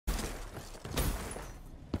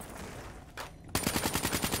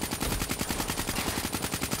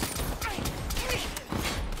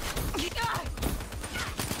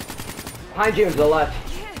Behind you to the left.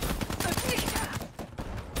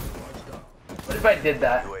 What if I did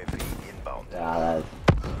that? UAV inbound. Yeah, that's...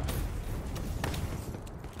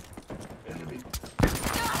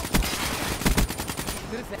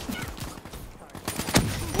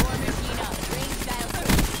 War machine up. Range dial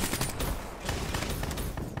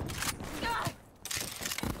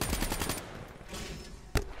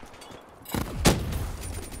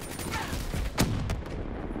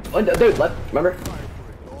switch. Window, dude, left, remember?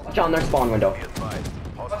 Watch out on their spawn window. Be advised.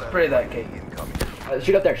 Hostile spray that UAV cake. incoming.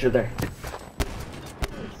 Shoot up there, shoot up there.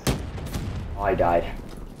 Oh, I died.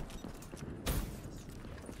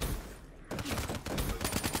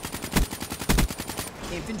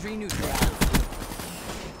 Infantry neutralized.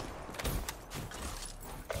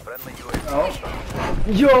 Friendly UAV. Oh.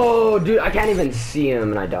 Yo, dude, I can't even see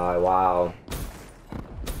him and I die, wow.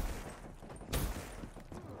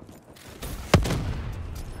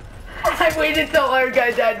 I waited till our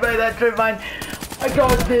guy died by that trip mine. I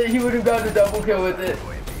caused it. He would have gotten a double kill with it.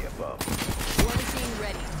 UAV above. War machine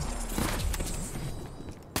ready.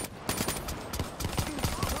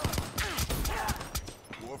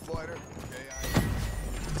 Warfighter,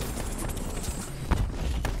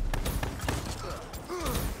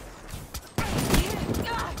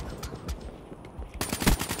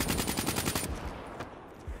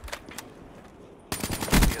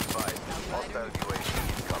 Be advised. Hostile UAV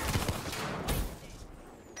incoming.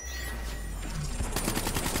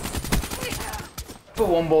 Put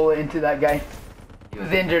one bullet into that guy. He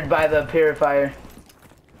was injured by the purifier.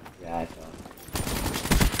 Yeah, I saw.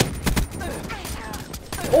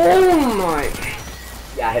 Oh my!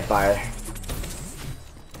 Yeah, hit fire.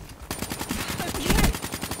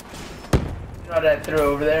 You know what I threw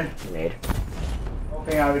over there? Grenade.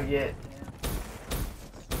 Hoping I would get.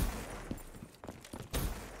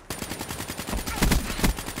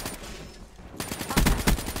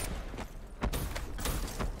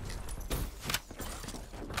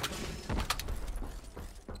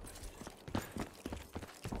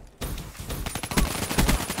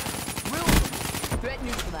 Threat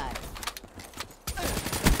neutralized.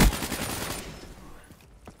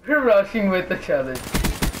 We're rushing with each other.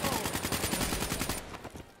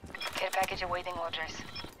 Care package awaiting orders.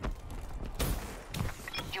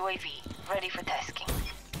 UAV ready for tasking.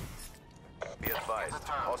 Be advised.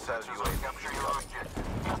 Hostile UAV incoming.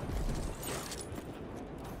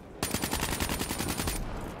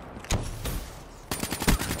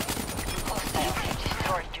 Hostile have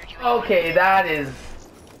destroyed your UAV. Okay, that is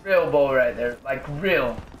real bull right there. Like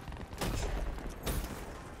real.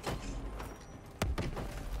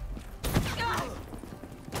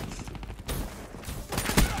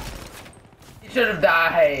 You should have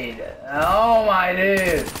died. Oh my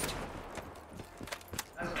dude.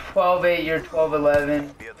 I'm 12-8, you're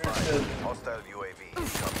 12-11. Be advised. Hostile UAV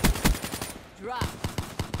incoming. Drop.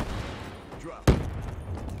 drop.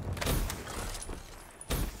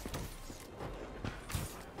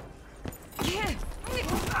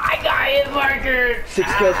 I got hit marker.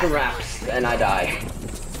 6 kills from wraps, and I die.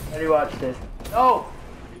 Ready, watch this. No.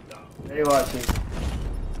 Ready, watch this.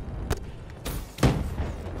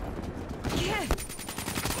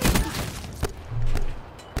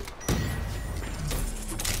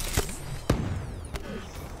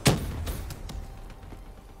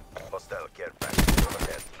 Hostile care package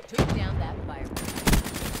overhead. Took down that fire.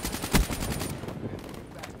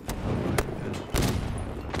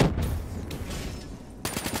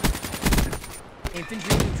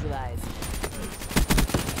 Infantry neutralized.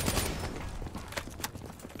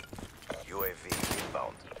 UAV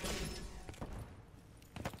inbound.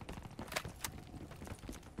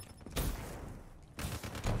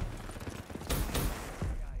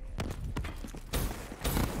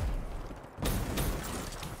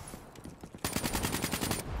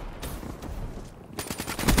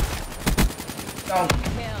 No.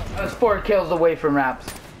 Kill. I was 4 kills away from wraps.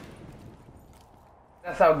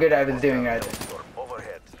 That's how good I was doing right there. Hellstorm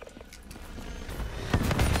overhead.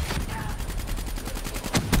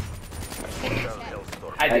 Hostile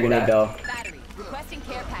Hellstorm. I I did grenade that. though. Battery. Requesting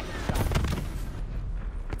care package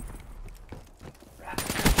drop.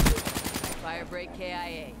 Fire break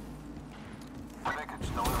KIA.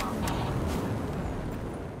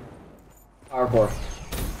 Power core.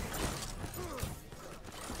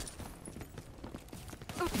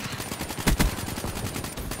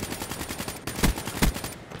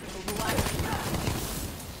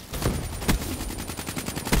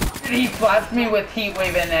 He flashed me with heat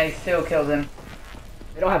wave and I still killed him.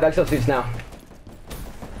 They don't have exosuits now.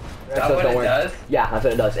 Their Is that exos what don't it work. does? Yeah, that's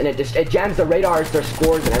what it does. And it jams the radars, their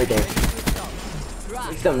scores, and everything. Drop.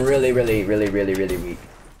 Makes them really weak.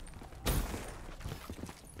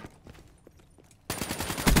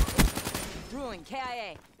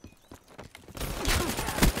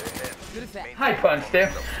 Good effect. I punched him.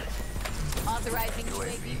 Authorizing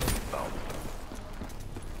UAV UAV. inbound.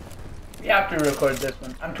 We have to record this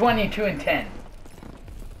one. I'm 22 and 10.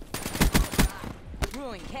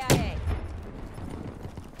 Ruin KIA.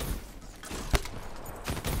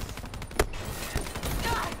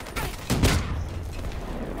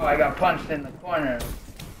 Oh, I got punched in the corner.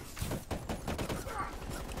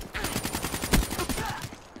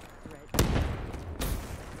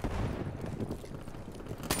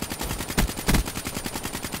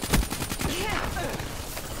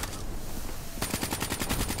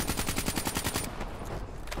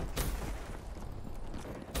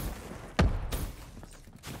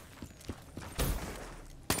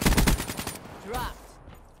 Dropped.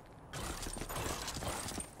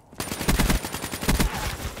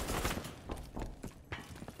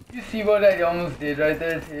 You see what I almost did right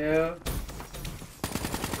there too?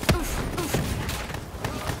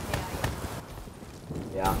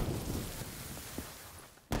 Yeah.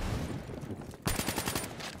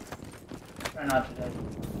 Try not to die.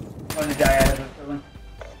 I'm gonna die out of this one.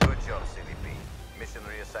 Good job, CVP. Mission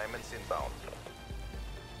reassignments inbound.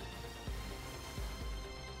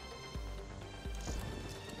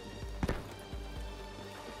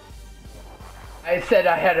 I said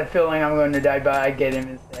I had a feeling I'm going to die, but I get him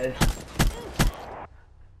instead.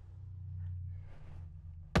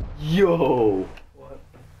 Yo.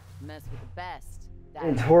 Mess with the best.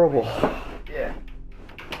 It's horrible. Yeah.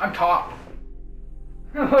 I'm top.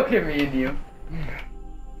 Look at me and you.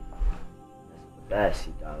 That's the best.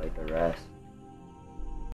 You die like the rest.